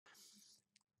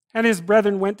And his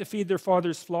brethren went to feed their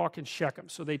father's flock in Shechem.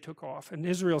 So they took off. And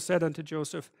Israel said unto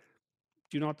Joseph,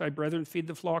 do not thy brethren feed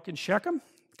the flock in Shechem?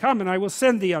 Come, and I will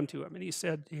send thee unto him. And he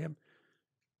said to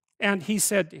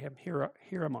him, Here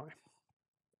am I.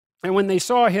 And when they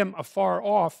saw him afar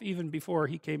off, even before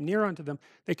he came near unto them,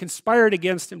 they conspired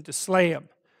against him to slay him.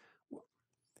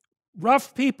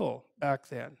 Rough people back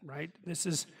then, right?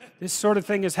 This sort of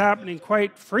thing is happening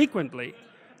quite frequently.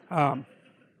 And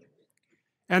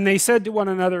they said to one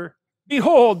another,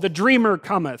 behold, the dreamer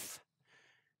cometh.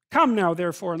 Come now,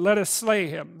 therefore, and let us slay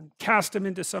him, and cast him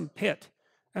into some pit.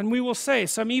 And we will say,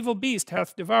 some evil beast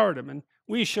hath devoured him, and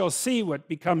we shall see what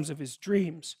becomes of his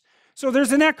dreams. So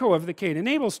there's an echo of the Cain and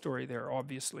Abel story there,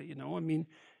 obviously, you know. I mean,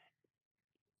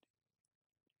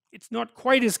 it's not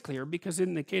quite as clear, because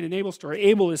in the Cain and Abel story,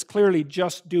 Abel is clearly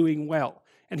just doing well.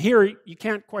 And here, you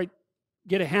can't quite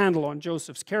get a handle on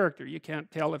Joseph's character. You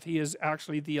can't tell if he is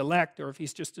actually the elect or if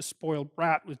he's just a spoiled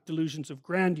brat with delusions of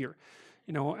grandeur,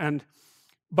 you know.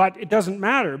 But it doesn't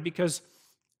matter, because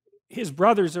his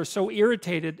brothers are so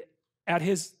irritated at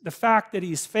the fact that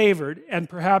he's favored, and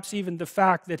perhaps even the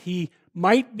fact that he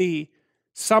might be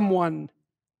someone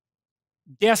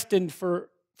destined for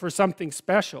something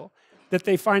special, that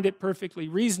they find it perfectly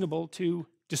reasonable to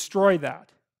destroy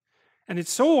that. And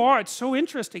it's so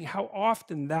interesting how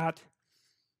often that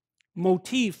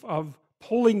motif of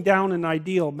pulling down an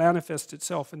ideal manifests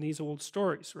itself in these old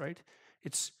stories, right?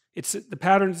 The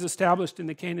pattern is established in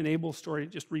the Cain and Abel story.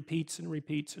 It just repeats and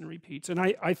repeats and repeats. And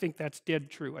I think that's dead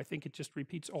true. I think it just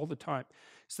repeats all the time.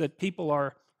 It's that people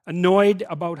are annoyed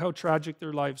about how tragic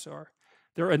their lives are.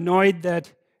 They're annoyed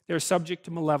that they're subject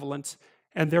to malevolence.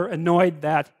 And they're annoyed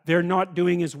that they're not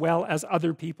doing as well as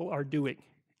other people are doing.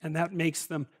 And that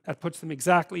puts them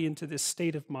exactly into this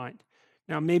state of mind.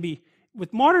 Now, maybe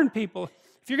with modern people,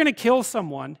 if you're going to kill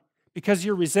someone because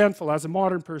you're resentful as a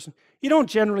modern person, you don't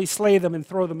generally slay them and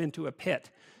throw them into a pit.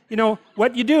 You know,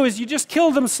 what you do is you just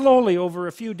kill them slowly over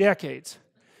a few decades.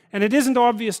 And it isn't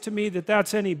obvious to me that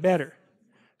that's any better.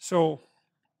 So,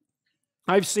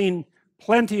 I've seen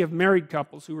plenty of married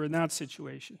couples who are in that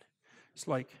situation. It's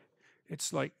like,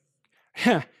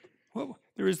 well,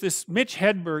 there was this Mitch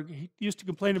Hedberg, he used to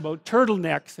complain about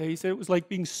turtlenecks. He said it was like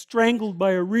being strangled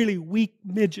by a really weak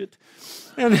midget.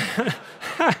 And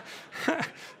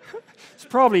it's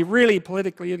probably a really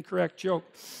politically incorrect joke,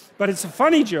 but it's a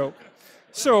funny joke.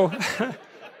 So,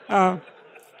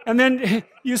 and then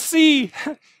you see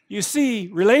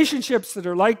relationships that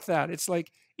are like that. It's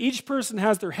like each person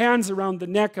has their hands around the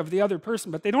neck of the other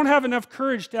person, but they don't have enough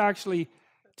courage to actually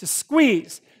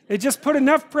squeeze. They just put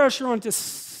enough pressure on to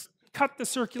cut the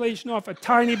circulation off a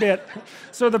tiny bit.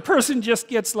 So the person just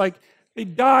gets like, they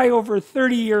die over a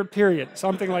 30-year period,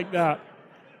 something like that.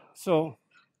 So,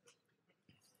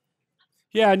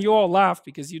 yeah, and you all laugh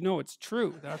because you know it's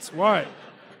true. That's why.